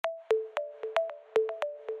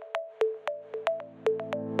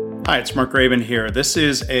Hi, it's Mark Graban here. This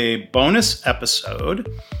is a bonus episode.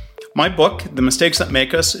 My book, The Mistakes That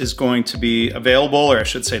Make Us, is going to be available, or I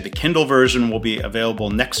should say the Kindle version will be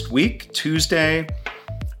available next week, Tuesday,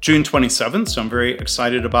 June 27th. So I'm very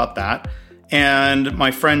excited about that. And my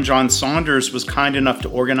friend John Saunders was kind enough to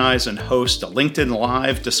organize and host a LinkedIn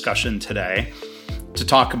Live discussion today to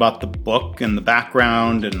talk about the book and the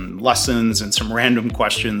background and lessons and some random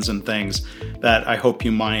questions and things that I hope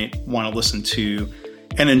you might want to listen to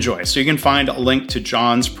and enjoy. So you can find a link to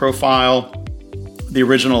John's profile, the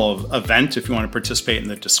original event, if you want to participate in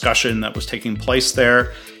the discussion that was taking place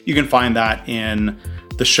there. You can find that in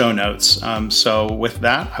the show notes. So with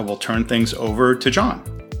that, I will turn things over to John.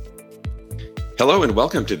 Hello and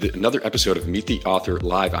welcome to another episode of Meet the Author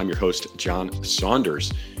Live. I'm your host, John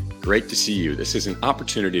Saunders. Great to see you. This is an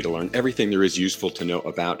opportunity to learn everything there is useful to know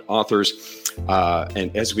about authors.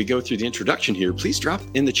 And as we go through the introduction here, please drop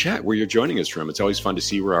in the chat where you're joining us from. It's always fun to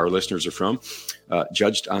see where our listeners are from.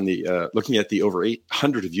 Judged on looking at the over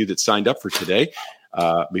 800 of you that signed up for today,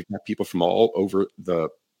 we've got people from all over the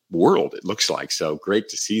world, it looks like. So great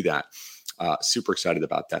to see that. Super excited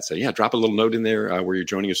about that. So yeah, drop a little note in there where you're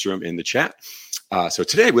joining us from in the chat. So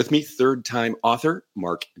today with me, third-time author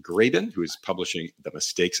Mark Graban, who is publishing The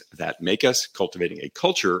Mistakes That Make Us, Cultivating a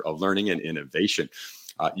Culture of Learning and Innovation.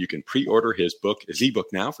 You can pre-order his ebook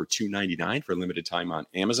now for $2.99 for a limited time on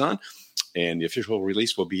Amazon. And the official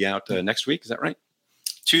release will be out next week. Is that right?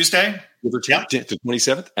 Tuesday. Yeah. The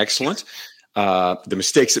 27th. Excellent. The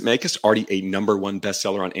Mistakes That Make Us, already a number one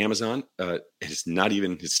bestseller on Amazon. It's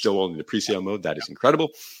still only in the pre-sale mode. That is incredible.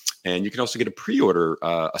 And you can also get a pre-order,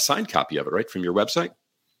 a signed copy of it, right, from your website?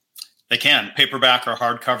 They can, paperback or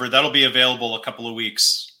hardcover. That'll be available a couple of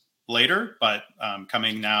weeks later, but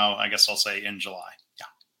coming now, I guess I'll say in July. Yeah.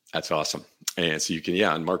 That's awesome. And so you can,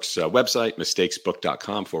 on Mark's website,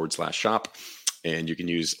 mistakesbook.com/shop. And you can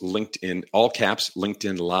use LinkedIn, all caps,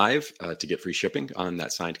 LinkedIn Live to get free shipping on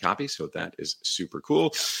that signed copy. So that is super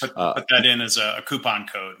cool. Put that in as a coupon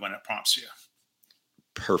code when it prompts you.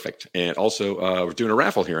 Perfect. And also, we're doing a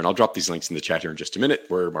raffle here, and I'll drop these links in the chat here in just a minute,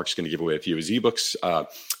 where Mark's going to give away a few of his ebooks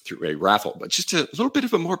through a raffle. But just a little bit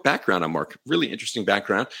of a more background on Mark, really interesting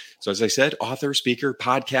background. So as I said, author, speaker,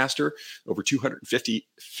 podcaster, over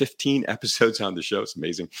 15 episodes on the show. It's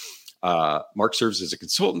amazing. Mark serves as a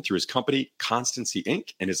consultant through his company, Constancy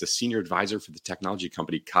Inc., and is a senior advisor for the technology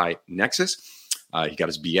company Chi Nexus. He got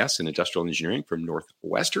his BS in industrial engineering from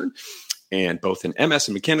Northwestern, and both an MS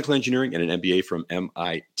in mechanical engineering and an MBA from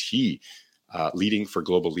MIT, Leading for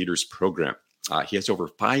Global Leaders program. He has over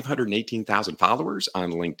 518,000 followers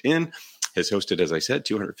on LinkedIn, has hosted, as I said,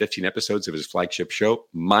 215 episodes of his flagship show,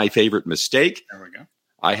 My Favorite Mistake. There we go.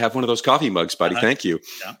 I have one of those coffee mugs, buddy. Thank you.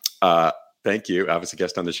 Yeah. Thank you. I was a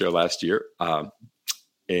guest on the show last year.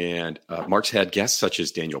 And Mark's had guests such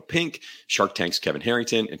as Daniel Pink, Shark Tank's Kevin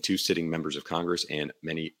Harrington, and 2 sitting members of Congress, and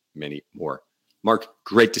many, many more. Mark,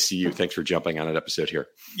 great to see you. Thanks for jumping on an episode here.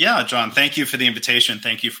 Yeah, John, thank you for the invitation.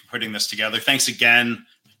 Thank you for putting this together. Thanks again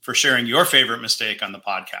for sharing your favorite mistake on the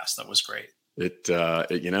podcast. That was great.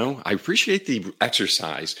 I appreciate the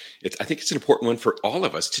exercise. I think it's an important one for all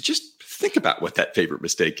of us to just think about what that favorite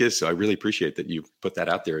mistake is. So I really appreciate that you put that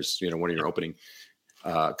out there as, one of your opening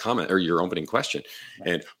comment or your opening question.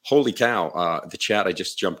 And holy cow, the chat I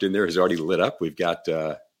just jumped in there has already lit up. We've got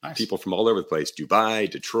nice people from all over the place: Dubai,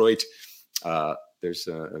 Detroit. There's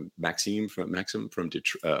Maxim from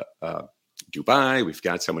Dubai. We've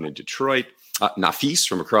got someone in Detroit. Nafis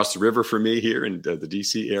from across the river from me here in the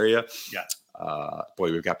DC area. Yeah.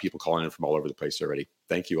 We've got people calling in from all over the place already.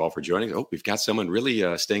 Thank you all for joining. Oh, we've got someone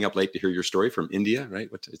really staying up late to hear your story from India, right?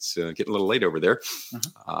 It's getting a little late over there.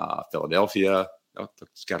 Mm-hmm. Philadelphia. Oh,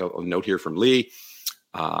 it's got a note here from Lee.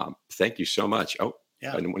 Thank you so much. Oh,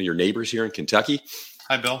 yeah. And one of your neighbors here in Kentucky.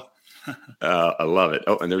 Hi, Bill. I love it.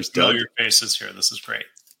 Oh, and there's Doug. Your faces here. This is great.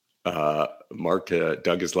 Mark,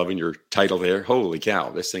 Doug is loving your title there. Holy cow.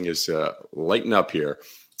 This thing is lighting up here.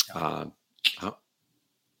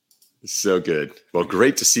 So good. Well,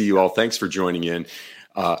 great to see you all. Thanks for joining in.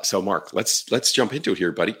 So Mark, let's jump into it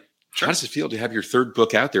here, buddy. Sure. How does it feel to have your third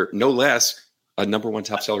book out there? No less a number one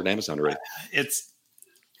top seller at Amazon already.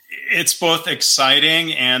 It's both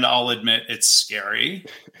exciting and I'll admit it's scary,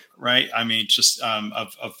 right? I mean, just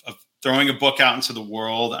of throwing a book out into the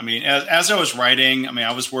world. I mean, as I was writing,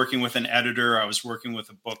 I was working with an editor. I was working with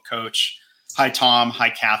a book coach. Hi, Tom. Hi,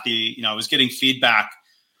 Kathy. I was getting feedback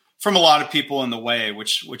from a lot of people in the way,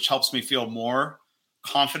 which helps me feel more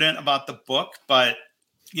confident about the book. But,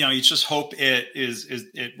 you just hope it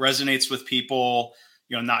resonates with people,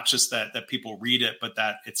 not just that people read it, but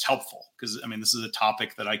that it's helpful. Because, this is a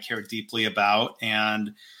topic that I care deeply about.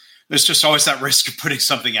 And there's just always that risk of putting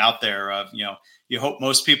something out there of, you hope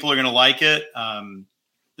most people are going to like it.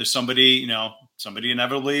 There's somebody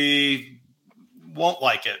inevitably won't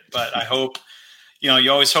like it, but I hope,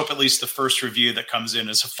 you always hope at least the first review that comes in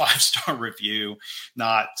is a 5-star review,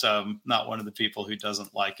 not one of the people who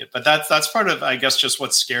doesn't like it. But that's part of, I guess, just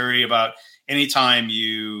what's scary about anytime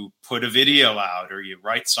you put a video out or you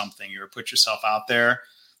write something or put yourself out there.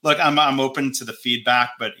 Look, I'm open to the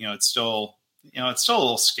feedback, but it's still a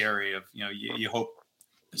little scary of, you hope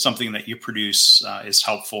something that you produce is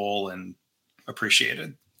helpful and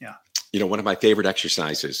appreciated. Yeah. One of my favorite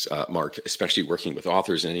exercises, Mark, especially working with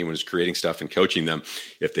authors and anyone who's creating stuff and coaching them,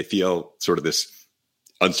 if they feel sort of this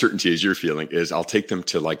uncertainty as you're feeling, is I'll take them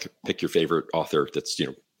to pick your favorite author that's,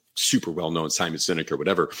 super well-known, Simon Sinek or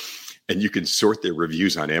whatever, and you can sort their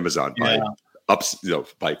reviews on Amazon by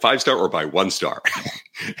by 5-star or by 1-star.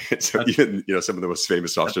 So even, some of the most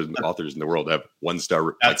famous authors in the world have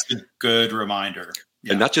 1-star. That's a good reminder.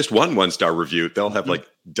 Yeah. And not just 1-star review, they'll have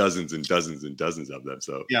dozens and dozens and dozens of them.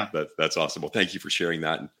 So that's awesome. Well, thank you for sharing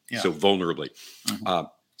that so vulnerably. Mm-hmm.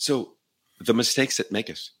 So the mistakes that make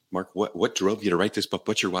us, Mark, what drove you to write this book?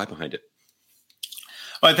 What's your why behind it?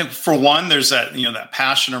 Well, I think for one, there's that, that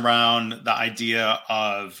passion around the idea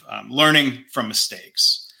of learning from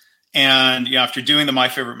mistakes. And after doing the My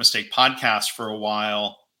Favorite Mistake podcast for a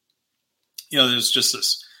while, there's just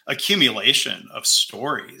this accumulation of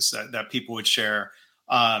stories that people would share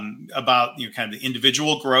about kind of the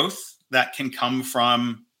individual growth that can come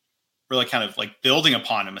from really kind of building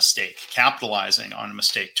upon a mistake, capitalizing on a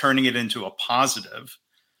mistake, turning it into a positive.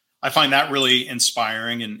 I find that really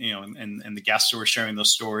inspiring, and and the guests who are sharing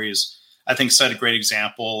those stories, I think, set a great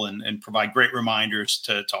example and provide great reminders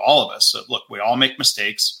to all of us. So, look, we all make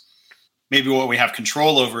mistakes. Maybe what we have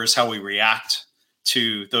control over is how we react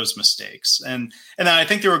to those mistakes. And then I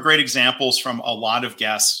think there were great examples from a lot of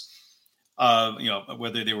guests of,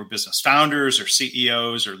 whether they were business founders or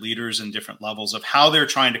CEOs or leaders in different levels, of how they're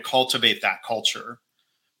trying to cultivate that culture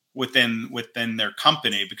within their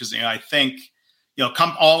company. Because I think,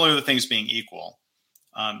 all other things being equal,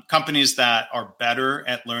 companies that are better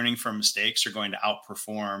at learning from mistakes are going to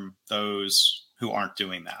outperform those who aren't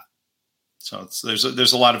doing that. So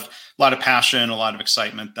there's a lot of passion, a lot of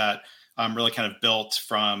excitement that really kind of built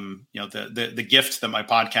from the gift that my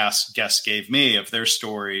podcast guests gave me of their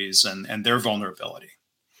stories and their vulnerability.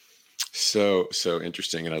 So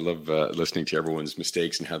interesting, and I love listening to everyone's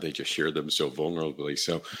mistakes and how they just share them so vulnerably.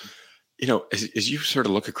 So, as you sort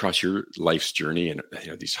of look across your life's journey and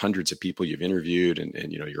these hundreds of people you've interviewed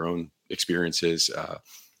and your own experiences,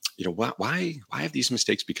 why have these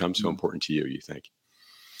mistakes become so important to you? You think?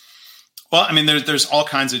 Well, I mean, there's all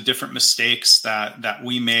kinds of different mistakes that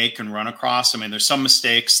we make and run across. I mean, there's some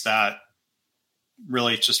mistakes that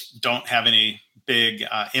really just don't have any big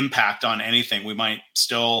impact on anything. We might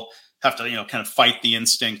still have to, kind of fight the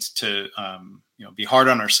instinct to, be hard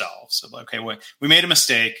on ourselves. So, okay, we made a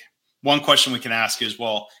mistake. One question we can ask is,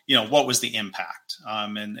 well, what was the impact?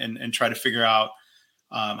 And try to figure out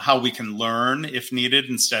how we can learn if needed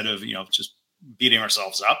instead of, just beating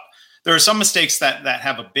ourselves up. There are some mistakes that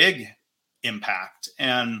have a big impact.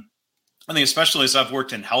 And I think especially as I've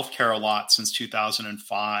worked in healthcare a lot since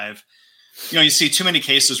 2005, you see too many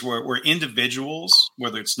cases where individuals,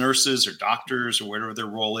 whether it's nurses or doctors or whatever their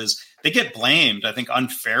role is, they get blamed, I think,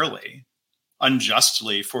 unfairly,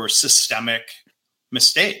 unjustly for systemic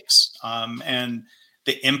mistakes. And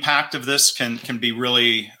the impact of this can be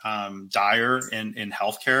really dire in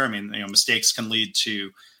healthcare. I mean, mistakes can lead to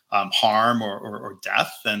harm or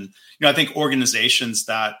death. And, I think organizations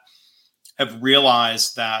that have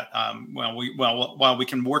realized that while we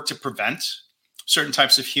can work to prevent certain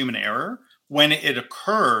types of human error, when it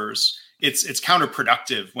occurs, it's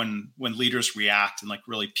counterproductive when leaders react in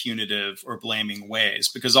really punitive or blaming ways,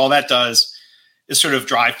 because all that does is sort of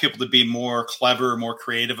drive people to be more clever, more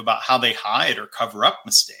creative about how they hide or cover up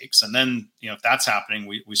mistakes. And then, if that's happening,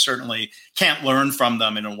 we certainly can't learn from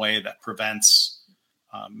them in a way that prevents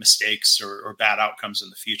mistakes or bad outcomes in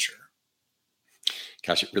the future.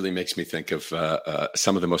 Gosh, it really makes me think of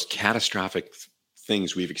some of the most catastrophic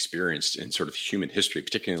things we've experienced in sort of human history,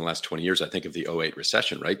 particularly in the last 20 years. I think of the 2008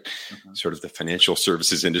 recession, right? Mm-hmm. Sort of the financial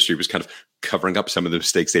services industry was kind of covering up some of the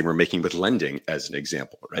mistakes they were making with lending, as an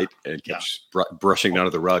example, right? And kept brushing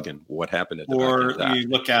under the rug. And what happened at the back end of that? You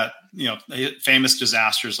look at, famous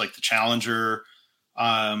disasters like the Challenger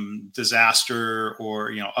disaster,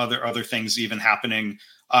 or, other things even happening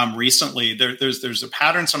recently. There's a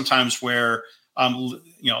pattern sometimes where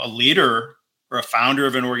a leader or a founder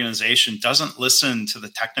of an organization doesn't listen to the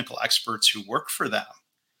technical experts who work for them.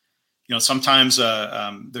 Sometimes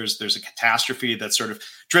there's a catastrophe that's sort of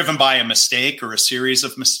driven by a mistake or a series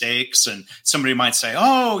of mistakes, and somebody might say,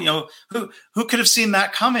 "Oh, who could have seen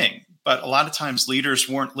that coming?" But a lot of times, leaders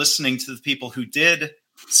weren't listening to the people who did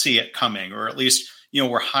see it coming, or at least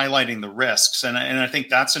were highlighting the risks. And I think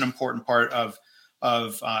that's an important part of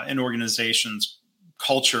an organization's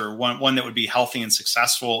culture. One that would be healthy and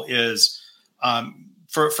successful is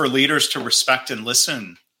for leaders to respect and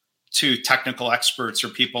listen to technical experts or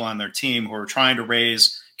people on their team who are trying to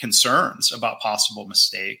raise concerns about possible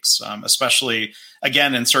mistakes, especially,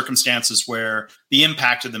 again, in circumstances where the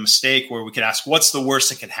impact of the mistake, where we could ask, what's the worst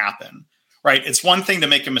that could happen, right? It's one thing to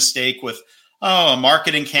make a mistake with, a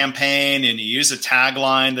marketing campaign and you use a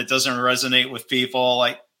tagline that doesn't resonate with people.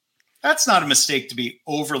 Like, that's not a mistake to be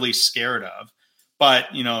overly scared of. But,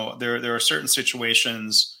 there are certain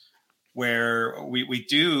situations where we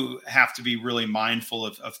do have to be really mindful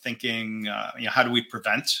of thinking, how do we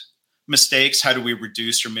prevent mistakes? How do we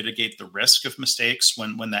reduce or mitigate the risk of mistakes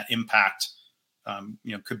when that impact,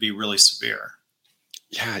 could be really severe?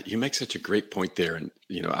 Yeah, you make such a great point there. And,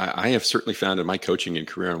 I have certainly found in my coaching and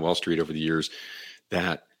career on Wall Street over the years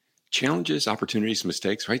that challenges, opportunities,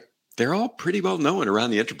 mistakes, right? They're all pretty well known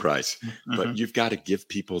around the enterprise, but you've got to give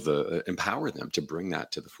people empower them to bring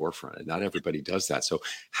that to the forefront. And not everybody does that. So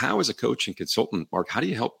how, as a coach and consultant, Mark, how do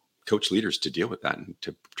you help coach leaders to deal with that and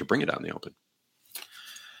to bring it out in the open?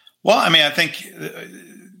 Well, I think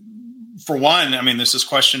for one, there's this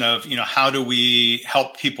question of, how do we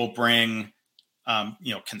help people bring,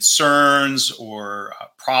 concerns or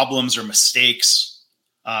problems or mistakes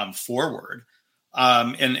forward.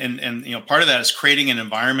 And part of that is creating an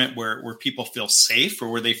environment where people feel safe, or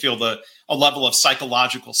where they feel a level of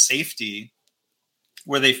psychological safety,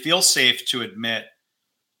 where they feel safe to admit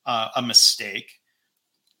a mistake,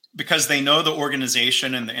 because they know the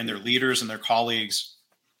organization and their leaders and their colleagues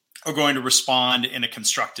are going to respond in a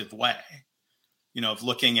constructive way, of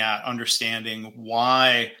looking at understanding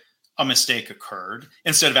why a mistake occurred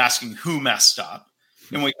instead of asking who messed up.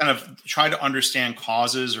 And we kind of try to understand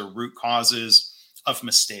causes or root causes of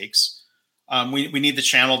mistakes. We need to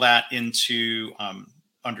channel that into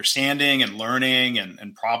understanding and learning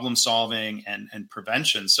and problem solving and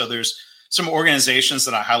prevention. So there's some organizations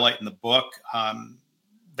that I highlight in the book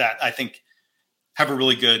that I think have a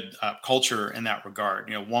really good culture in that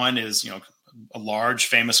regard. One is, a large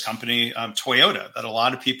famous company, Toyota, that a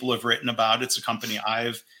lot of people have written about. It's a company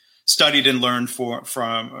I've studied and learned from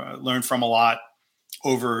a lot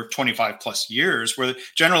over 25 plus years, where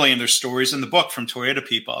generally, and there's stories in the book from Toyota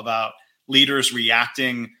people about leaders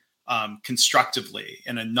reacting constructively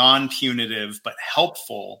in a non-punitive but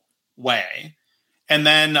helpful way. And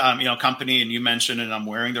then, a company, and you mentioned it, I'm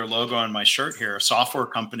wearing their logo on my shirt here, a software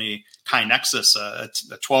company, KaiNexus, a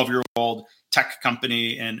 12-year-old tech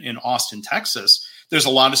company in Austin, Texas. There's a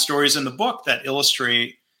lot of stories in the book that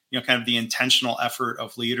illustrate, kind of the intentional effort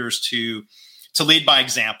of leaders to lead by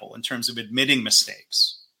example in terms of admitting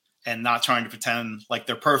mistakes and not trying to pretend like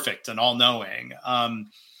they're perfect and all-knowing.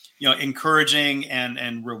 Encouraging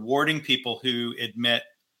and rewarding people who admit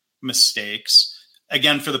mistakes,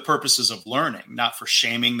 again, for the purposes of learning, not for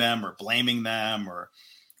shaming them or blaming them or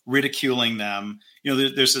ridiculing them.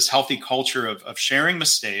 There's this healthy culture of sharing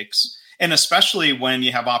mistakes, and especially when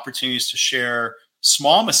you have opportunities to share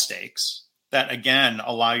small mistakes that, again,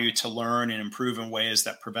 allow you to learn and improve in ways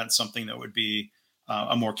that prevent something that would be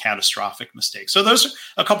a more catastrophic mistake. So those are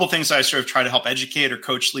a couple of things I sort of try to help educate or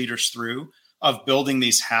coach leaders through, of building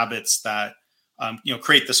these habits that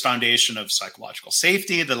create this foundation of psychological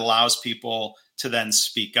safety that allows people to then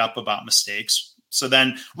speak up about mistakes. So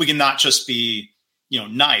then we can not just be,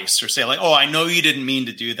 nice or say like, "Oh, I know you didn't mean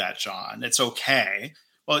to do that, John. It's okay."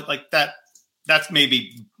 Well, like that's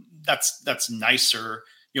nicer.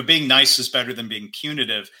 Being nice is better than being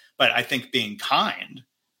punitive, but I think being kind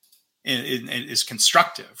is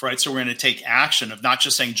constructive, right? So we're going to take action of not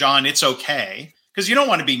just saying, "John, it's okay," because you don't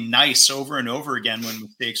want to be nice over and over again when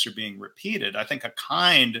mistakes are being repeated. I think a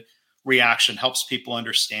kind reaction helps people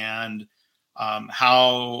understand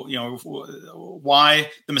how, why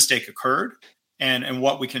the mistake occurred and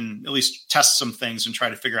what we can at least test some things and try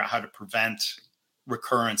to figure out how to prevent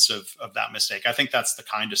recurrence of that mistake. I think that's the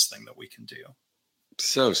kindest thing that we can do.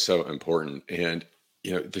 So important. And,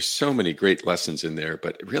 there's so many great lessons in there,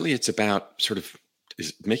 but really it's about sort of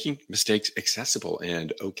is making mistakes accessible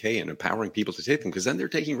and okay, and empowering people to take them, because then they're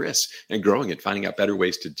taking risks and growing and finding out better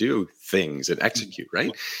ways to do things and execute,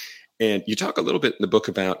 right? And you talk a little bit in the book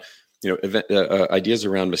about, ideas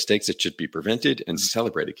around mistakes that should be prevented and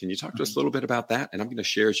celebrated. Can you talk to us a little bit about that? And I'm going to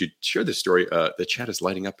share, as you share this story, the chat is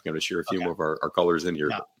lighting up. I'm going to share a few more of our callers in here.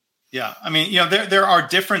 Yeah. Yeah. I mean, there are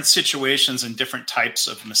different situations and different types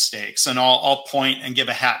of mistakes. And I'll point and give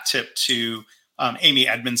a hat tip to Amy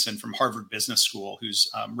Edmondson from Harvard Business School, who's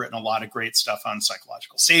written a lot of great stuff on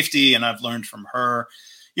psychological safety. And I've learned from her,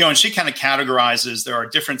 and she kind of categorizes there are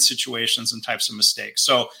different situations and types of mistakes.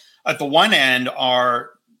 So at the one end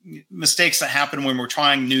are mistakes that happen when we're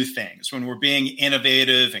trying new things, when we're being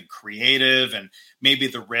innovative and creative, and maybe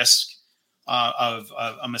the risk of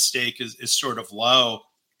a mistake is sort of low.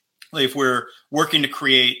 If we're working to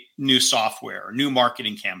create new software or new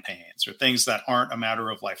marketing campaigns or things that aren't a matter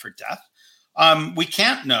of life or death, we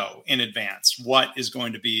can't know in advance what is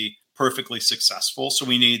going to be perfectly successful. So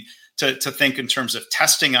we need to think in terms of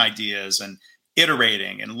testing ideas and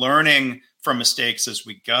iterating and learning from mistakes as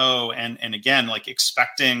we go. And again, like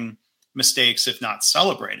expecting mistakes, if not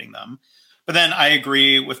celebrating them. But then I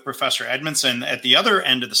agree with Professor Edmondson. At the other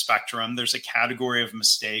end of the spectrum, there's a category of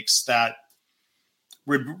mistakes that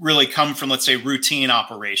would really come from, let's say, routine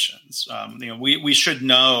operations. We should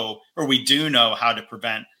know, or we do know, how to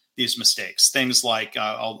prevent these mistakes. Things like,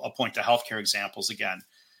 I'll point to healthcare examples again,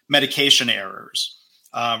 medication errors,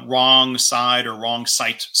 wrong side or wrong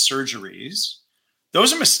site surgeries.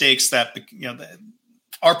 Those are mistakes that that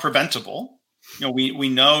are preventable. We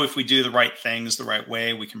know if we do the right things the right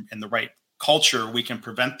way, we can, in the right culture, we can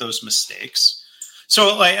prevent those mistakes.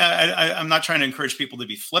 So I'm not trying to encourage people to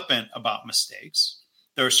be flippant about mistakes.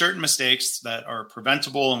 There are certain mistakes that are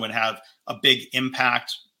preventable and would have a big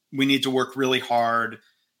impact. We need to work really hard,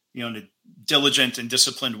 in a diligent and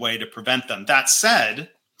disciplined way to prevent them. That said,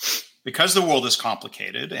 because the world is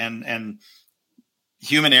complicated and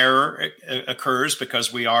human error occurs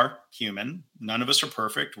because we are human. None of us are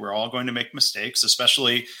perfect. We're all going to make mistakes,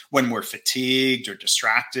 especially when we're fatigued or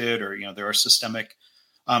distracted, or, there are systemic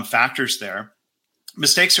factors there.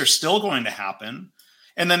 Mistakes are still going to happen.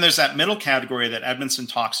 And then there's that middle category that Edmondson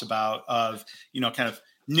talks about of, kind of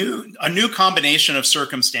a new combination of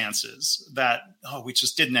circumstances that, we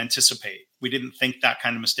just didn't anticipate. We didn't think that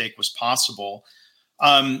kind of mistake was possible.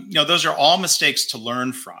 Those are all mistakes to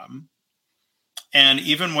learn from. And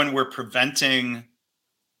even when we're preventing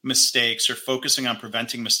mistakes or focusing on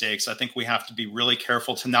preventing mistakes, I think we have to be really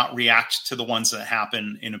careful to not react to the ones that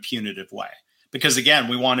happen in a punitive way. Because again,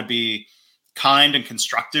 we want to be kind and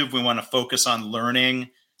constructive. We want to focus on learning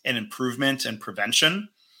and improvement and prevention.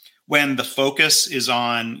 When the focus is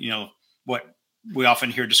on, what we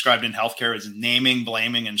often hear described in healthcare as naming,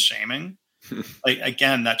 blaming, and shaming.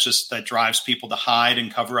 Again, that drives people to hide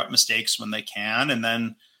and cover up mistakes when they can. And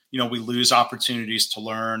then, we lose opportunities to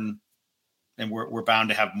learn, and we're bound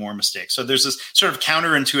to have more mistakes. So there's this sort of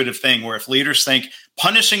counterintuitive thing where if leaders think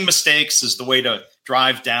punishing mistakes is the way to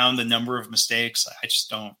drive down the number of mistakes,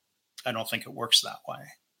 I don't think it works that way.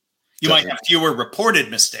 You might have fewer reported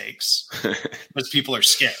mistakes because people are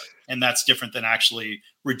scared. And that's different than actually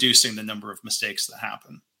reducing the number of mistakes that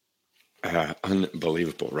happen.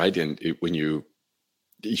 Unbelievable, right? And when you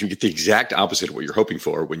get the exact opposite of what you're hoping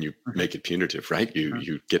for when you make it punitive, right?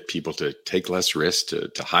 You get people to take less risk,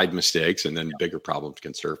 to hide mistakes, and then bigger problems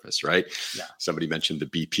can surface, right? Yeah. Somebody mentioned the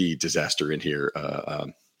BP disaster in here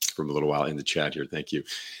from a little while in the chat here. Thank you.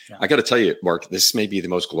 Yeah. I got to tell you, Mark, this may be the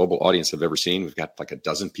most global audience I've ever seen. We've got like a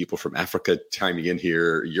dozen people from Africa chiming in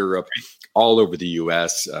here, Europe, all over the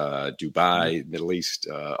U.S., Dubai, Middle East,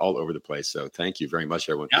 all over the place. So thank you very much,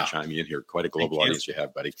 everyone, for chiming in here. Quite a global audience you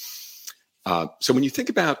have, buddy. So when you think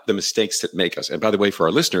about the mistakes that make us, and by the way, for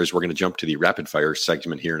our listeners, we're going to jump to the rapid fire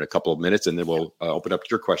segment here in a couple of minutes, and then we'll open up to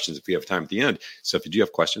your questions if we have time at the end. So if you do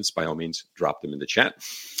have questions, by all means, drop them in the chat.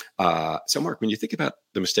 So Mark, when you think about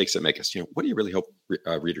the mistakes that make us, what do you really hope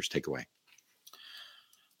readers take away?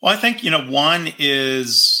 Well, I think, one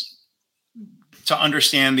is to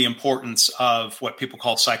understand the importance of what people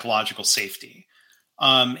call psychological safety.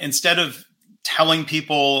 Instead of telling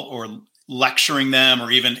people or lecturing them or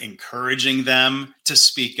even encouraging them to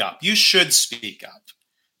speak up, you should speak up.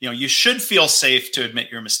 You should feel safe to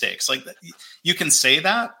admit your mistakes. Like, you can say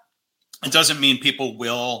that. It doesn't mean people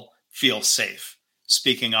will feel safe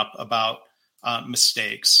speaking up about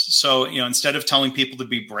mistakes. So, instead of telling people to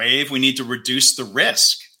be brave, we need to reduce the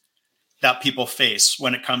risk that people face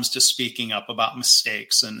when it comes to speaking up about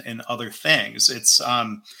mistakes and other things. It's,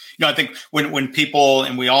 I think when people,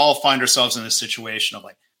 and we all find ourselves in this situation of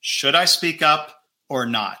like, should I speak up or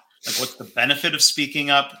not? Like, what's the benefit of speaking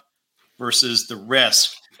up versus the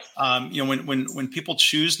risk? When people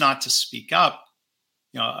choose not to speak up,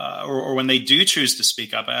 or when they do choose to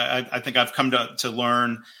speak up, I think I've come to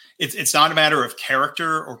learn it's not a matter of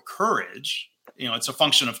character or courage. It's a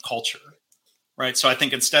function of culture, right? So I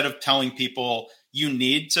think instead of telling people you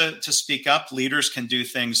need to speak up, leaders can do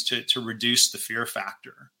things to reduce the fear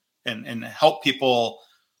factor and help people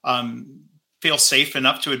feel safe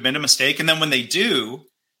enough to admit a mistake. And then when they do,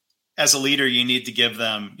 as a leader, you need to give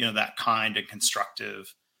them, that kind and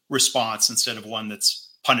constructive response instead of one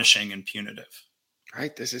that's punishing and punitive.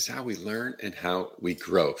 Right. This is how we learn and how we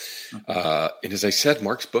grow. And as I said,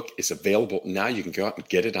 Mark's book is available now. You can go out and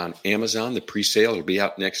get it on Amazon. The pre-sale will be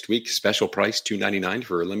out next week. Special price, $2.99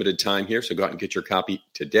 for a limited time here. So go out and get your copy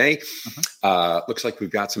today. Looks like we've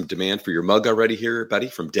got some demand for your mug already here, buddy,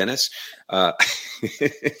 from Dennis.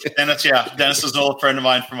 Dennis, yeah. Dennis is an old friend of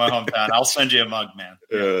mine from my hometown. I'll send you a mug, man.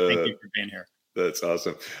 Thank you for being here. That's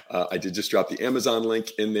awesome. I did just drop the Amazon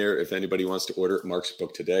link in there. If anybody wants to order Mark's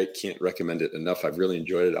book today, can't recommend it enough. I've really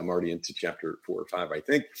enjoyed it. I'm already into chapter 4 or 5, I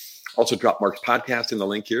think. Also drop Mark's podcast in the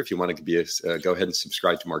link here. If you want to go ahead and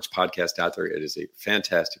subscribe to Mark's podcast out there. It is a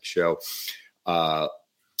fantastic show.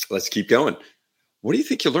 Let's keep going. What do you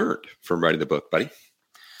think you learned from writing the book, buddy?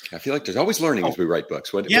 I feel like there's always learning as we write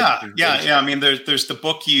books. Yeah. I mean, there's the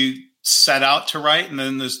book you set out to write, and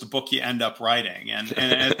then there's the book you end up writing. And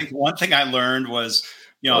I think one thing I learned was,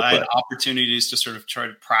 I had opportunities to sort of try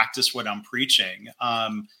to practice what I'm preaching.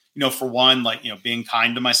 For one, being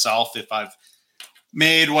kind to myself, if I've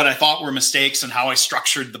made what I thought were mistakes and how I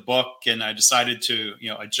structured the book, and I decided to,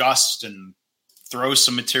 adjust and throw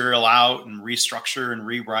some material out and restructure and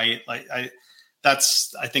rewrite, I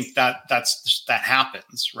think that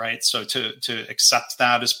happens, right? So to accept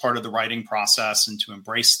that as part of the writing process and to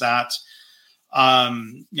embrace that,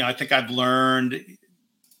 I think I've learned,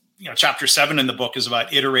 chapter 7 in the book is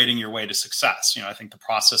about iterating your way to success. I think the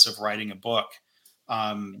process of writing a book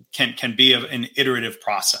can be an iterative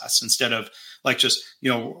process instead of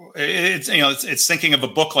it's thinking of a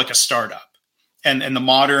book like a startup, and the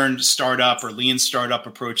modern startup or lean startup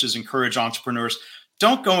approaches encourage entrepreneurs.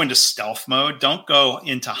 Don't go into stealth mode. Don't go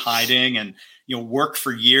into hiding and, work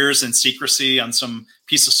for years in secrecy on some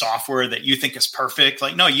piece of software that you think is perfect.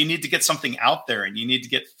 No, you need to get something out there, and you need to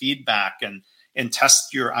get feedback and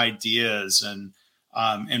test your ideas and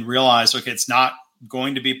realize, okay, it's not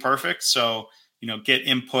going to be perfect. So, get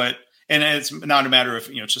input, and it's not a matter of,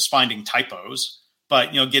 just finding typos,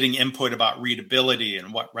 but, getting input about readability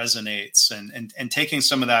and what resonates and taking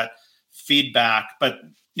some of that feedback. But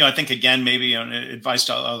I think, again, maybe advice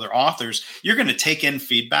to other authors, you're going to take in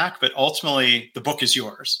feedback, but ultimately the book is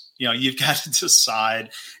yours. You've got to decide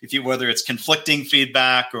whether it's conflicting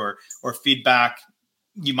feedback or feedback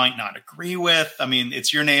you might not agree with. I mean,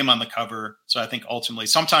 it's your name on the cover. So I think ultimately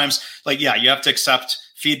sometimes you have to accept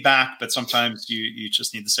feedback, but sometimes you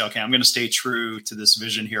just need to say, okay, I'm going to stay true to this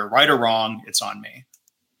vision here, right or wrong, it's on me.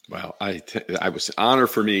 Wow. I was an honor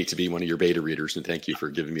for me to be one of your beta readers, and thank you for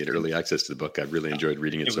giving me an early access to the book. I've really enjoyed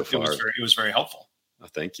reading it so far. It was very helpful.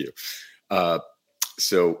 Thank you.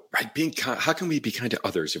 So, right, how can we be kind to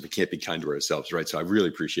others if we can't be kind to ourselves, right? So I really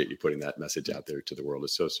appreciate you putting that message out there to the world.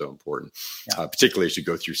 It's so, so important, particularly as you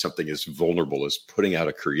go through something as vulnerable as putting out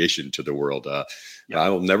a creation to the world. I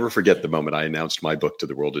will never forget the moment I announced my book to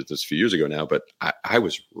the world. It's a few years ago now, but I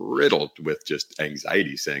was riddled with just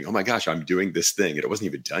anxiety saying, oh my gosh, I'm doing this thing. And it wasn't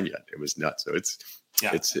even done yet. It was nuts. So it's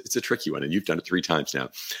a tricky one. And you've done it 3 times now.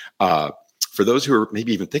 For those who are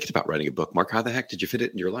maybe even thinking about writing a book, Mark, how the heck did you fit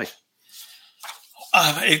it in your life?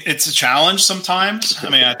 It's a challenge sometimes. I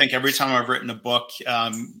mean, I think every time I've written a book,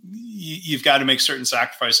 you've got to make certain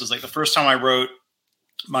sacrifices. Like the first time I wrote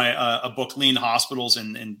a book, Lean Hospitals,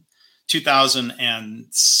 in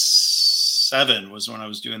 2007 was when I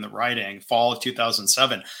was doing the writing, fall of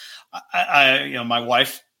 2007. My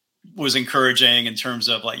wife was encouraging in terms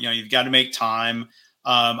of you've got to make time.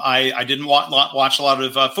 I didn't watch a lot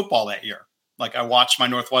of football that year. I watched my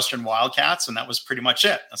Northwestern Wildcats, and that was pretty much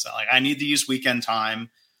it. I said, I need to use weekend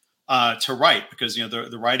time to write because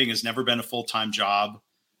the writing has never been a full-time job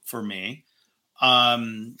for me.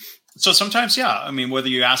 So sometimes, I mean, whether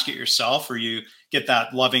you ask it yourself or you get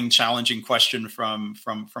that loving, challenging question from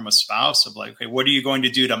a spouse of okay, what are you going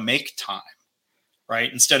to do to make time?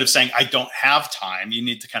 Right? Instead of saying I don't have time, you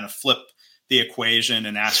need to kind of flip the equation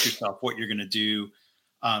and ask yourself what you're going to do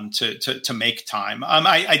to make time.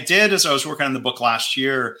 I did, as I was working on the book last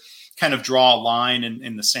year, kind of draw a line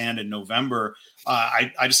in the sand in November.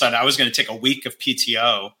 I decided I was going to take a week of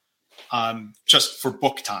PTO just for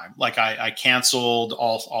book time. I canceled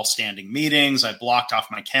all standing meetings. I blocked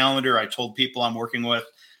off my calendar. I told people I'm working with,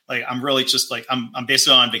 I'm really just I'm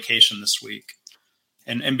basically on vacation this week.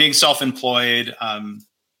 And being self-employed, I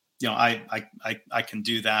can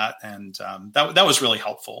do that. And that was really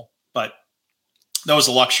helpful. But that was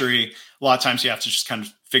a luxury. A lot of times you have to just kind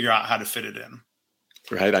of figure out how to fit it in.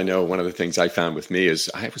 Right. I know one of the things I found with me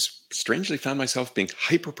is I was strangely found myself being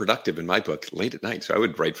hyper productive in my book late at night. So I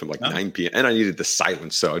would write from 9 p.m. and I needed the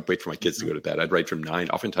silence. So I'd wait for my kids to go to bed. I'd write from 9,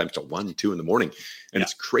 oftentimes to 1, 2 in the morning. And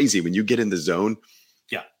it's crazy when you get in the zone.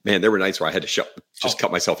 Yeah, man, there were nights where I had to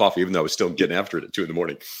cut myself off, even though I was still getting after it at 2 in the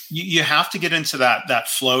morning. You have to get into that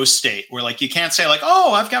flow state where you can't say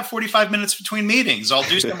oh, I've got 45 minutes between meetings, I'll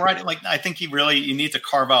do some writing. I think you need to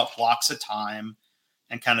carve out blocks of time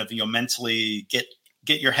and kind of, mentally get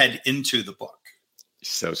your head into the book.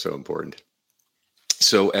 So important.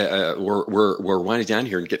 So we're winding down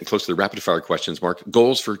here and getting close to the rapid fire questions. Mark,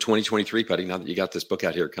 goals for 2023, buddy, now that you got this book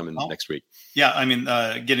out here coming next week. Yeah. I mean,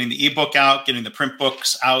 getting the ebook out, getting the print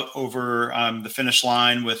books out over the finish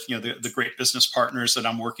line with, the great business partners that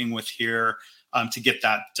I'm working with here to get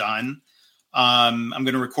that done. I'm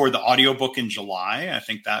going to record the audiobook in July. I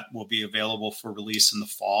think that will be available for release in the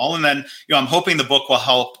fall. And then, I'm hoping the book will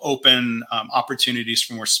help open opportunities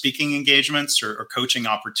for more speaking engagements or coaching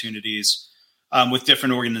opportunities with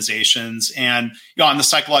different organizations. And, on the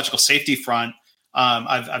psychological safety front,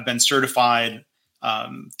 I've been certified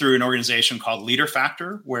through an organization called Leader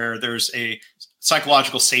Factor, where there's a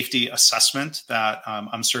psychological safety assessment that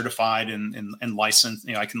I'm certified and licensed.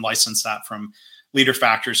 I can license that from Leader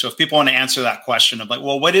Factor. So if people want to answer that question of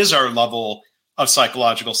what is our level of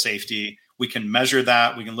psychological safety? We can measure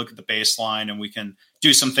that. We can look at the baseline and we can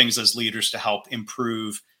do some things as leaders to help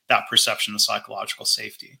improve that perception of psychological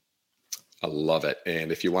safety. I love it.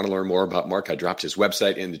 And if you want to learn more about Mark, I dropped his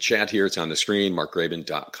website in the chat here. It's on the screen,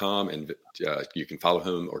 markgraban.com. And you can follow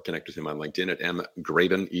him or connect with him on LinkedIn at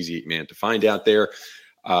mgraban. Easy man to find out there.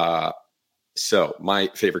 So my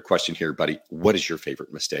favorite question here, buddy, what is your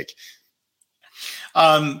favorite mistake?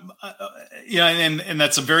 And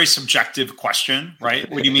that's a very subjective question, right?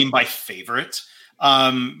 What do you mean by favorite?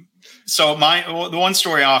 So the one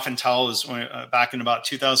story I often tell is back in about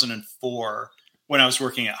 2004, when I was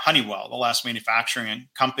working at Honeywell, the last manufacturing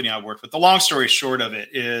company I worked with. The long story short of it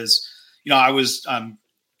is, I was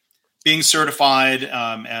being certified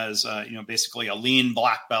as basically a lean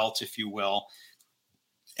black belt, if you will,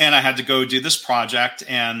 and I had to go do this project.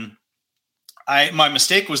 And my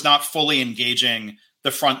mistake was not fully engaging the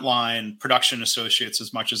frontline production associates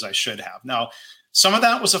as much as I should have. Now, some of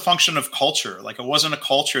that was a function of culture. It wasn't a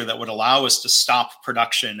culture that would allow us to stop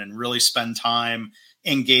production and really spend time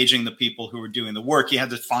engaging the people who were doing the work. You had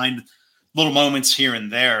to find little moments here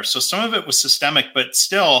and there. So some of it was systemic, but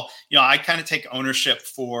still, I kind of take ownership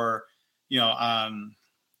for,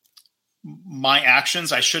 my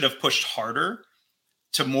actions. I should have pushed harder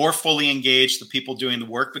to more fully engage the people doing the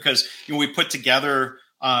work, because we put together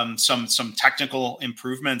some technical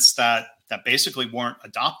improvements that basically weren't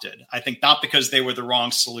adopted. I think not because they were the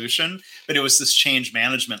wrong solution, but it was this change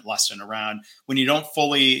management lesson around when you don't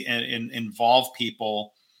fully involve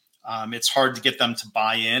people, it's hard to get them to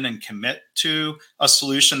buy in and commit to a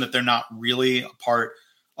solution that they're not really a part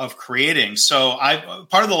of creating. So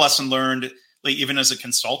part of the lesson learned, even as a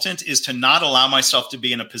consultant, is to not allow myself to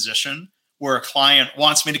be in a position where a client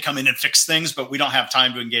wants me to come in and fix things, but we don't have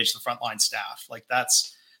time to engage the frontline staff.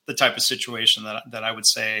 That's the type of situation that I would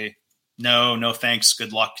say, no, thanks,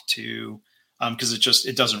 good luck to, because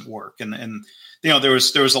it doesn't work. And there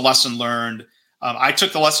was a lesson learned. I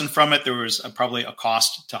took the lesson from it. There was probably a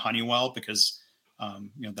cost to Honeywell because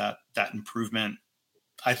that improvement,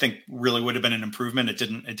 I think, really would have been an improvement. It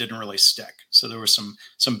didn't really stick. So there was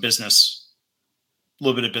some business, a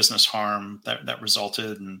little bit of business harm that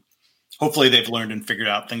resulted, and hopefully they've learned and figured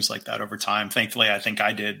out things like that over time. Thankfully, I think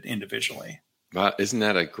I did individually. Isn't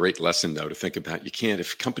that a great lesson, though, to think about? You can't,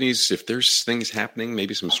 if there's things happening,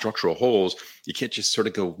 maybe some structural holes, you can't just sort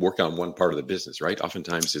of go work on one part of the business, right?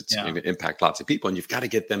 Oftentimes it's going to impact lots of people, and you've got to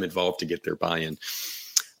get them involved to get their buy-in.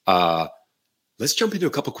 Let's jump into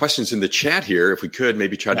a couple questions in the chat here. If we could,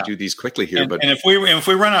 maybe try to do these quickly here. And if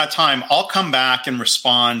we run out of time, I'll come back and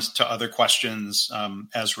respond to other questions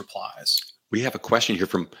as replies. We have a question here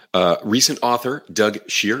from recent author Doug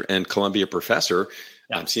Shear and Columbia professor.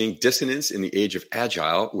 I'm seeing dissonance in the age of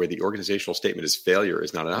agile, where the organizational statement is failure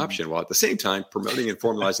is not an option, while at the same time promoting and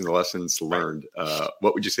formalizing the lessons learned.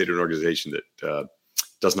 What would you say to an organization that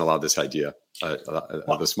doesn't allow this idea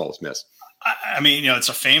of the smallest miss? I mean, it's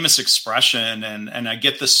a famous expression, and I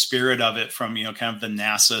get the spirit of it from, kind of the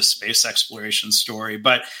NASA space exploration story.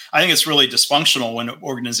 But I think it's really dysfunctional when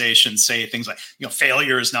organizations say things like,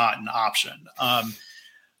 failure is not an option.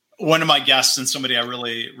 One of my guests, and somebody I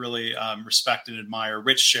really, really respect and admire,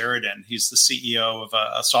 Rich Sheridan. He's the CEO of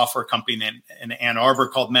a software company in Ann Arbor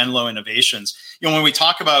called Menlo Innovations. When we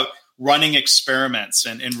talk about running experiments.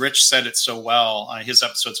 And Rich said it so well. His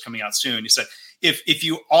episode's coming out soon. He said, if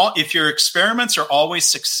your experiments are always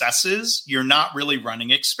successes, you're not really running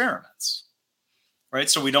experiments, right?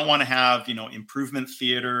 So we don't want to have, improvement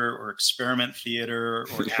theater or experiment theater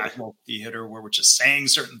or agile theater where we're just saying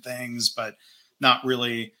certain things, but not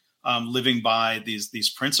really living by these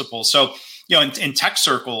principles. So, in tech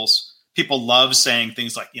circles, people love saying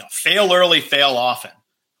things like, fail early, fail often.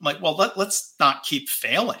 I'm like, well, let's not keep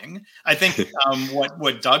failing. I think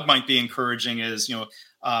what Doug might be encouraging is,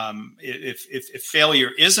 if failure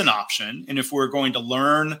is an option, and if we're going to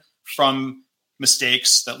learn from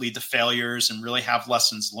mistakes that lead to failures and really have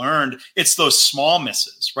lessons learned, it's those small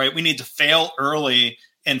misses, right? We need to fail early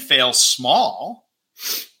and fail small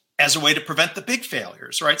as a way to prevent the big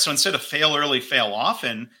failures, right? So instead of fail early, fail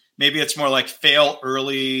often, maybe it's more like fail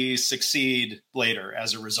early, succeed later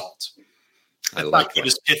as a result. I It's like not that.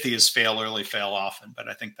 as pithy as fail early, fail often, but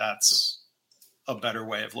I think that's a better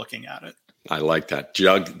way of looking at it. I like that.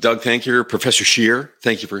 Doug, thank you. Professor Scheer,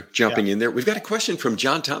 thank you for jumping in there. We've got a question from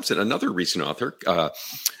John Thompson, another recent author,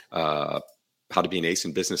 How to Be an Ace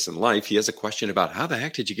in Business and Life. He has a question about how the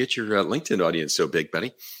heck did you get your LinkedIn audience so big,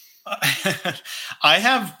 buddy? I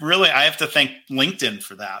have to thank LinkedIn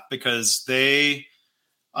for that, because they've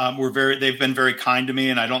been very kind to me.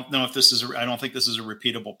 And I don't think this is a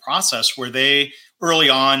repeatable process, where they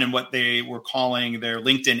early on in what they were calling their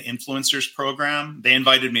LinkedIn influencers program, they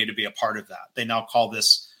invited me to be a part of that. They now call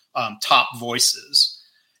this Top Voices.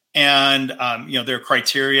 And, their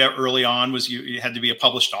criteria early on was you had to be a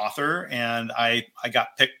published author. And I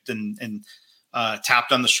got picked and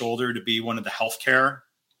tapped on the shoulder to be one of the healthcare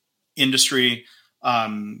industry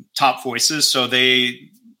top voices. So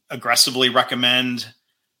they aggressively recommend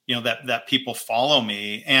that people follow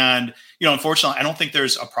me. And, unfortunately, I don't think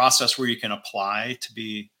there's a process where you can apply to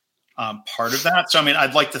be part of that. So, I mean,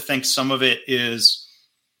 I'd like to think some of it is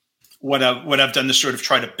what I've done to sort of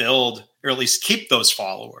try to build, or at least keep those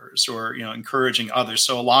followers, or, encouraging others.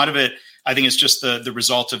 So a lot of it, I think, is just the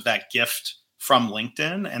result of that gift from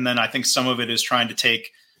LinkedIn. And then I think some of it is trying to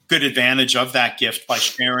take good advantage of that gift by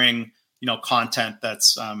sharing, content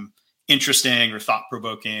that's interesting or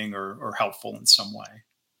thought-provoking or helpful in some way.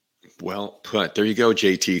 Well put. There you go,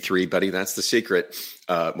 JT3, buddy. That's the secret.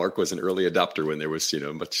 Mark was an early adopter when there was,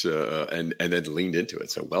 much, and then leaned into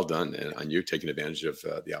it. So well done on you taking advantage of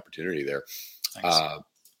the opportunity there.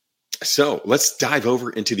 So let's dive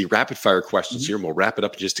over into the rapid fire questions here, and we'll wrap it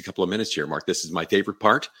up in just a couple of minutes here, Mark. This is my favorite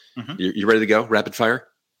part. You ready to go? Rapid fire?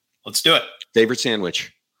 Let's do it. Favorite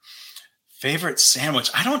sandwich? Favorite sandwich?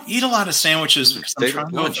 I don't eat a lot of sandwiches because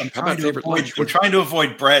I'm trying to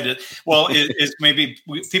avoid bread. Well, it's maybe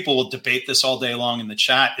people will debate this all day long in the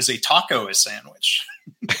chat. Is a taco a sandwich?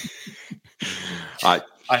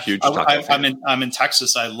 Huge taco fan. I'm in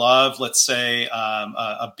Texas. I love, let's say,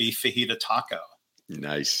 a beef fajita taco.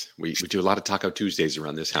 Nice. We do a lot of Taco Tuesdays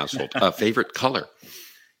around this household. Favorite color?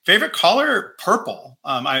 Favorite color? Purple.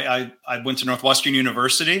 I went to Northwestern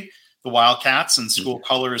University, the Wildcats, and school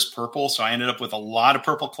color is purple. So I ended up with a lot of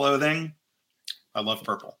purple clothing. I love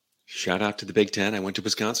purple. Shout out to the Big Ten. I went to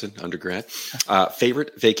Wisconsin undergrad.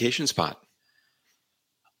 Favorite vacation spot?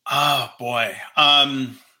 Oh boy.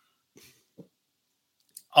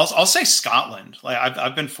 I'll say Scotland. Like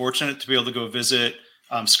I've been fortunate to be able to go visit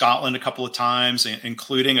Scotland a couple of times,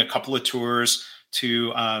 including a couple of tours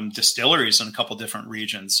to distilleries in a couple of different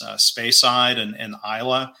regions, Speyside and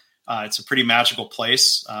Islay. It's a pretty magical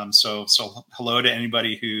place. So hello to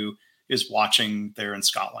anybody who is watching there in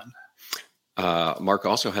Scotland. Mark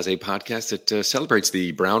also has a podcast that celebrates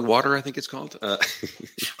the brown water, I think it's called.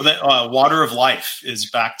 Water of Life is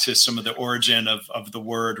back to some of the origin of the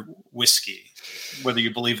word whiskey, whether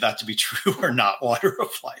you believe that to be true or not. Water of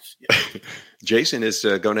Life. Yeah. Jason is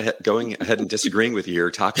going ahead and disagreeing with you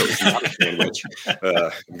here. Taco is not a sandwich.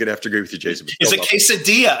 I'm going to have to agree with you, Jason. Is a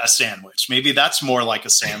quesadilla a sandwich? Maybe that's more like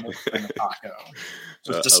a sandwich than a taco.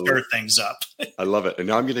 Just to stir things up. I love it. And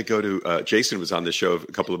now I'm going to go to Jason was on the show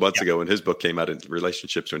a couple of months ago when his book came out in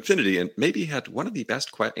Relationships to Infinity, and maybe he had one of the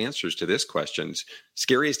best answers to this question.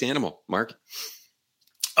 Scariest animal, Mark?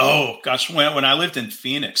 Oh, gosh. When I lived in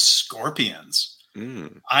Phoenix, scorpions.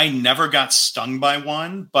 I never got stung by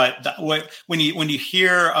one, but when you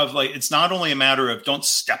hear of, like, it's not only a matter of don't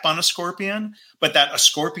step on a scorpion, but that a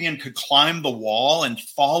scorpion could climb the wall and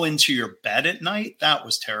fall into your bed at night. That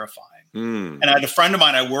was terrifying. And I had a friend of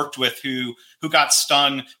mine I worked with who got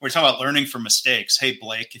stung. We're talking about learning from mistakes. Hey,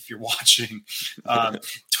 Blake, if you're watching,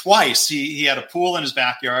 twice he had a pool in his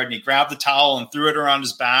backyard and he grabbed the towel and threw it around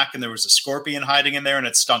his back, and there was a scorpion hiding in there and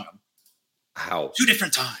it stung him. Ow. 2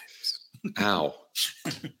 different times. Ow.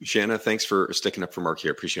 Shanna, thanks for sticking up for Mark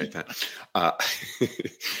here. Appreciate that.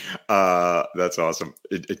 That's awesome.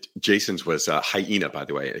 Jason's was hyena, by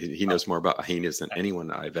the way. He knows more about hyenas than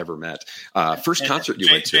anyone I've ever met. First concert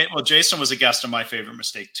you went to. Well, Jason was a guest on My Favorite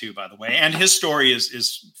Mistake too, by the way. And his story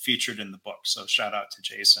is featured in the book. So shout out to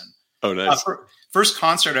Jason. Oh, nice. First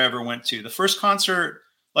concert I ever went to. The first concert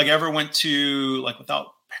I ever went to without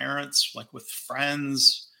parents, with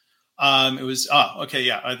friends. It was I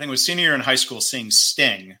think it was senior year in high school, seeing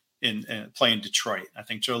Sting play in Detroit. I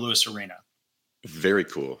think Joe Louis Arena. Very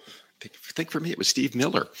cool. I think for me it was Steve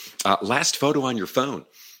Miller. Last photo on your phone.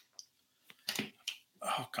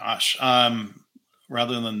 Oh gosh.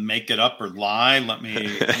 Rather than make it up or lie, let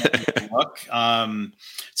me look.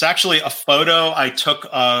 It's actually a photo I took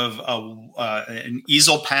of an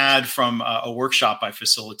easel pad from a workshop I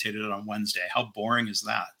facilitated on Wednesday. How boring is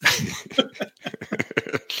that?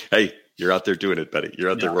 Hey, you're out there doing it, buddy. You're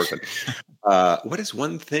out there working. What is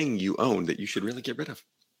one thing you own that you should really get rid of?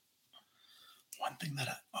 One thing that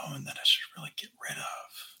I own that I should really get rid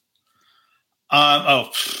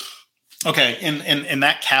of. Okay. In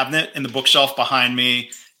that cabinet in the bookshelf behind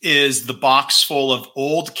me is the box full of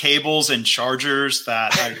old cables and chargers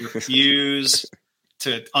that I refuse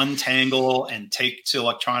to untangle and take to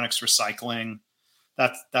electronics recycling. I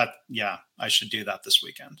should do that this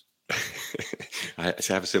weekend. I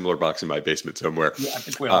have a similar box in my basement somewhere. Yeah, I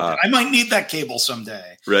think we all do. I might need that cable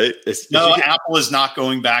someday. Right? Apple is not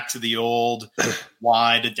going back to the old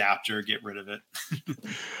wide adapter. Get rid of it.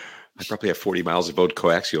 I probably have 40 miles of old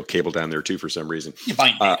coaxial cable down there too for some reason. You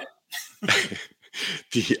might need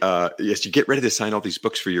it. Yes, you get ready to sign all these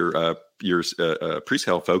books for your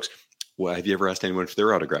pre-sale folks. Well, have you ever asked anyone for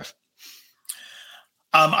their autograph?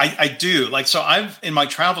 I do. In my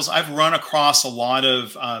travels, I've run across a lot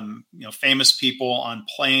of, famous people on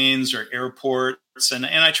planes or airports, and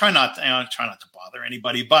I try not to bother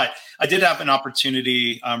anybody, but I did have an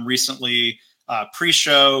opportunity recently,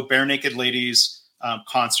 pre-show Bare Naked Ladies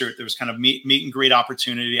concert. There was kind of meet and greet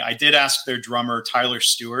opportunity. I did ask their drummer, Tyler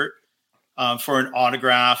Stewart, for an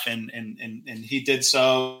autograph, and he did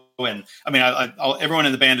so. And I mean, everyone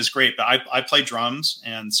in the band is great, but I play drums,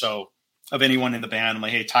 and so of anyone in the band, I'm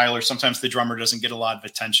like, hey, Tyler, sometimes the drummer doesn't get a lot of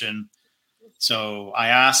attention. So I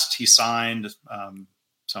asked, he signed.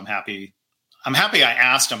 So I'm happy. I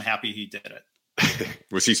asked, I'm happy he did it.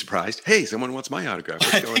 Was he surprised? Hey, someone wants my autograph.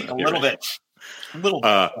 I think a little bit,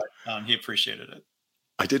 but he appreciated it.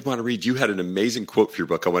 I did want to read, you had an amazing quote for your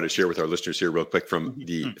book I want to share with our listeners here real quick from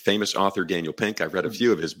the famous author Daniel Pink. I've read a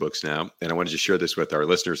few of his books now, and I wanted to share this with our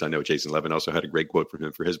listeners. I know Jason Levin also had a great quote from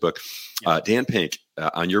him for his book. Dan Pink,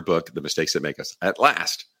 on your book, The Mistakes That Make Us. At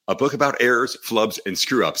last, a book about errors, flubs, and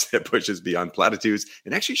screw-ups that pushes beyond platitudes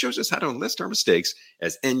and actually shows us how to enlist our mistakes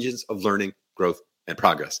as engines of learning, growth, and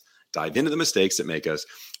progress. Dive into the mistakes that make us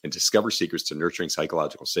and discover secrets to nurturing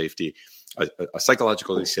psychological safety, a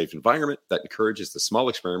psychologically safe environment that encourages the small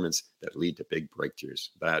experiments that lead to big breakthroughs.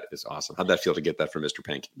 That is awesome. How'd that feel to get that from Mr.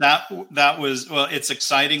 Pink? That was, well, it's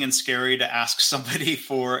exciting and scary to ask somebody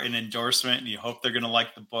for an endorsement, and you hope they're going to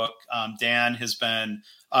like the book. Dan has been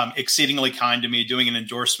exceedingly kind to me, doing an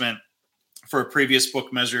endorsement for a previous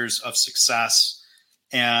book, Measures of Success.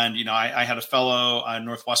 And, I had a fellow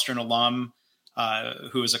Northwestern alum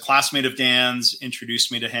who was a classmate of Dan's,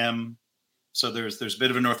 introduced me to him. So there's a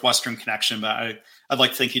bit of a Northwestern connection, but I'd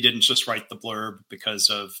like to think he didn't just write the blurb because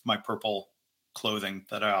of my purple clothing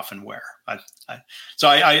that I often wear. So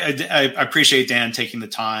I appreciate Dan taking the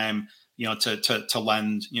time, to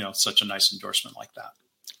lend, such a nice endorsement like that.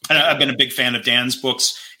 And I've been a big fan of Dan's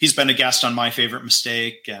books. He's been a guest on My Favorite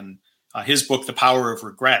Mistake, and his book, The Power of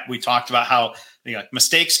Regret. We talked about how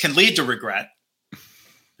mistakes can lead to regret.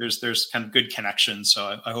 There's kind of good connections.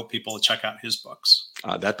 So I hope people will check out his books.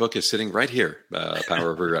 That book is sitting right here, Power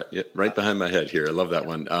of Regret, right behind my head here. I love that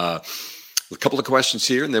one. A couple of questions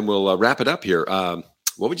here, and then we'll wrap it up here.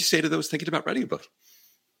 What would you say to those thinking about writing a book?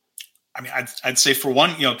 I mean, I'd say for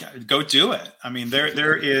one, go do it. I mean,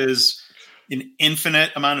 there is an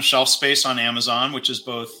infinite amount of shelf space on Amazon, which is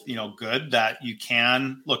both, good that you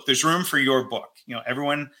can look, there's room for your book.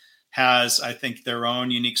 Everyone has, I think, their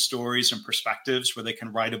own unique stories and perspectives where they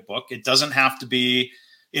can write a book. It doesn't have to be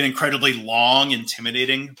an incredibly long,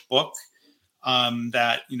 intimidating book and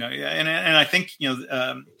I think,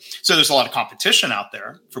 so there's a lot of competition out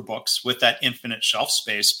there for books with that infinite shelf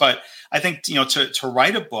space. But I think, to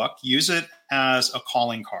write a book, use it as a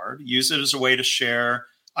calling card, use it as a way to share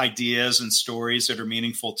ideas and stories that are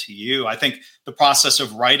meaningful to you. I think the process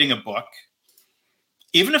of writing a book,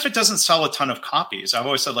 even if it doesn't sell a ton of copies, I've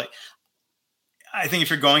always said, I think if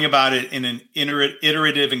you're going about it in an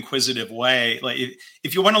iterative, inquisitive way,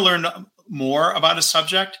 if you want to learn more about a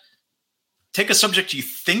subject, take a subject you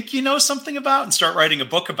think you know something about and start writing a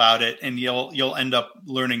book about it, and you'll end up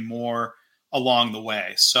learning more along the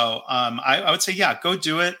way. So I would say, yeah, go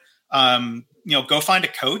do it. Go find a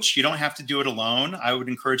coach. You don't have to do it alone. I would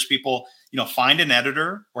encourage people, find an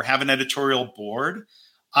editor or have an editorial board.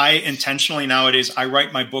 I intentionally nowadays, I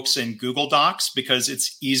write my books in Google Docs because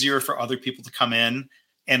it's easier for other people to come in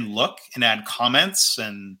and look and add comments.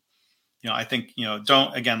 And, I think,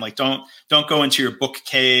 don't go into your book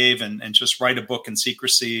cave and just write a book in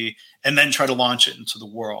secrecy and then try to launch it into the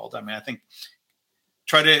world. I mean, I think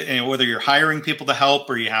try to, whether you're hiring people to help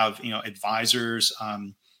or you have, advisors,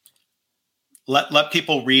 let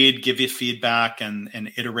people read, give you feedback and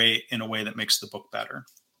iterate in a way that makes the book better.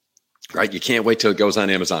 Right. You can't wait till it goes on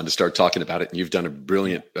Amazon to start talking about it. And you've done a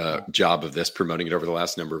brilliant job of this, promoting it over the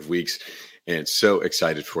last number of weeks. And so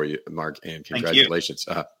excited for you, Mark, and congratulations.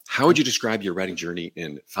 How would you describe your writing journey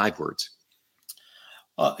in 5 words?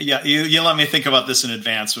 You let me think about this in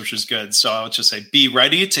advance, which is good. So I'll just say, be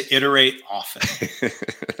ready to iterate often.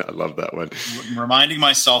 I love that one. Reminding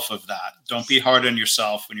myself of that. Don't be hard on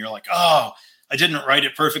yourself when you're like, oh, I didn't write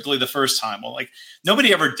it perfectly the first time. Well,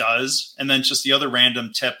 nobody ever does. And then just the other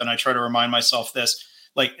random tip, and I try to remind myself this,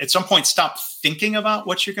 at some point, stop thinking about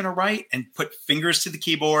what you're going to write and put fingers to the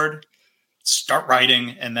keyboard, start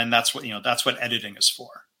writing. And then that's what editing is for.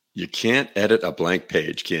 You can't edit a blank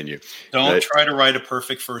page, can you? Don't try to write a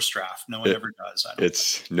perfect first draft. No one ever does.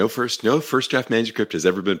 No first draft manuscript has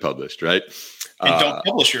ever been published, right? And don't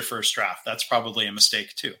publish your first draft. That's probably a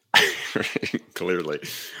mistake too. Clearly.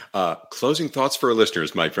 Closing thoughts for our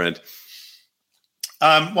listeners, my friend.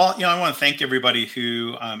 I want to thank everybody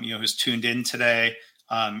who who's tuned in today.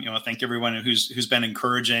 Thank everyone who's been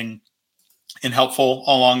encouraging and helpful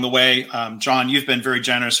along the way. John, you've been very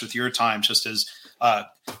generous with your time, just as a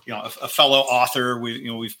fellow author.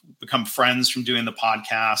 We've become friends from doing the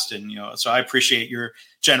podcast, and so I appreciate your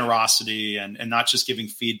generosity and not just giving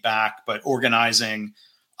feedback, but organizing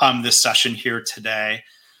this session here today.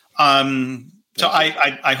 So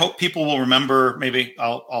I hope people will remember. Maybe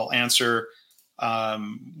I'll answer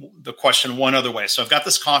the question one other way. So I've got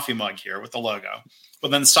this coffee mug here with the logo,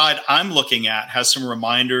 but then the side I'm looking at has some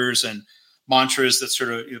reminders and mantras that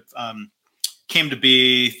sort of came to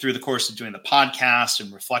be through the course of doing the podcast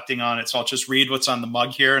and reflecting on it. So I'll just read what's on the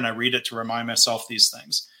mug here, and I read it to remind myself these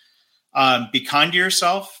things. Be kind to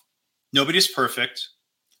yourself. Nobody's perfect.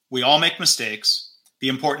 We all make mistakes. The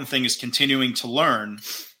important thing is continuing to learn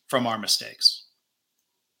from our mistakes.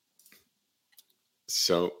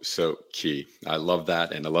 So key. I love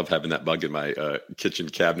that. And I love having that mug in my kitchen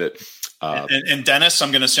cabinet. And Dennis,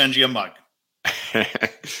 I'm going to send you a mug.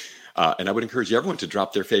 And I would encourage everyone to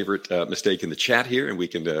drop their favorite mistake in the chat here, and we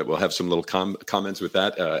can we'll have some little comments with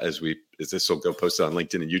that as this will go posted on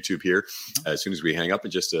LinkedIn and YouTube here as soon as we hang up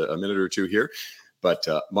in just a minute or two here. But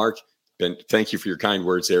Mark, thank you for your kind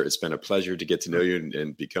words there. It's been a pleasure to get to know you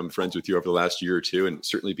and become friends with you over the last year or two, and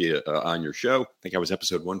certainly be on your show. I think I was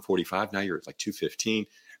episode 145. Now you're at 215.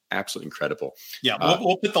 Absolutely incredible. Yeah,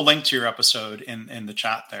 we'll put the link to your episode in the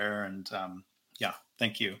chat there, and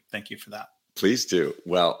thank you for that. Please do.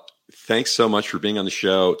 Well, thanks so much for being on the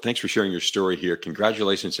show. Thanks for sharing your story here.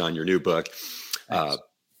 Congratulations on your new book.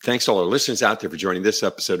 Thanks to all our listeners out there for joining this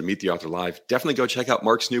episode of Meet the Author Live. Definitely go check out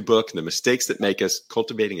Mark's new book, The Mistakes That Make Us,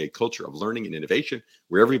 Cultivating a Culture of Learning and Innovation,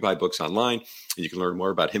 wherever you buy books online. And you can learn more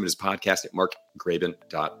about him and his podcast at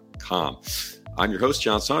markgraban.com. I'm your host,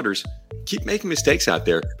 John Saunders. Keep making mistakes out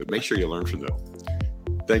there, but make sure you learn from them.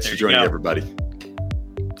 Thanks for joining, everybody.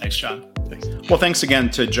 Thanks, John. Well, thanks again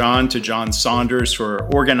to John Saunders for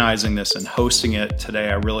organizing this and hosting it today.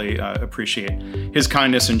 I really appreciate his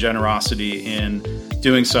kindness and generosity in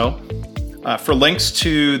doing so. For links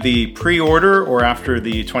to the pre-order, or after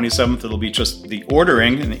the 27th, it'll be just the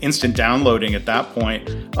ordering and the instant downloading at that point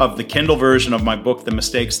of the Kindle version of my book, The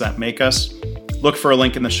Mistakes That Make Us. Look for a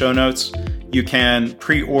link in the show notes. You can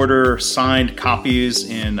pre-order signed copies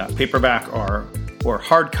in paperback or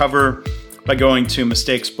hardcover by going to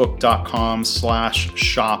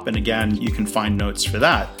mistakesbook.com/shop. And again, you can find notes for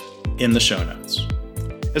that in the show notes.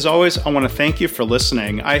 As always, I want to thank you for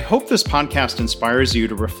listening. I hope this podcast inspires you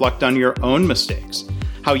to reflect on your own mistakes,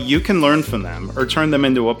 how you can learn from them or turn them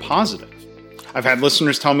into a positive. I've had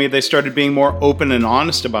listeners tell me they started being more open and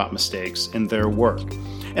honest about mistakes in their work.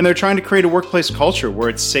 And they're trying to create a workplace culture where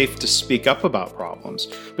it's safe to speak up about problems,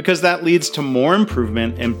 because that leads to more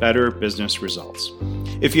improvement and better business results.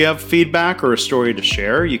 If you have feedback or a story to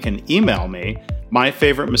share, you can email me,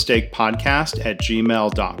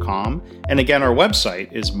 myfavoritemistakepodcast@gmail.com. And again, our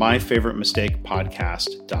website is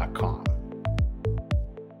myfavoritemistakepodcast.com.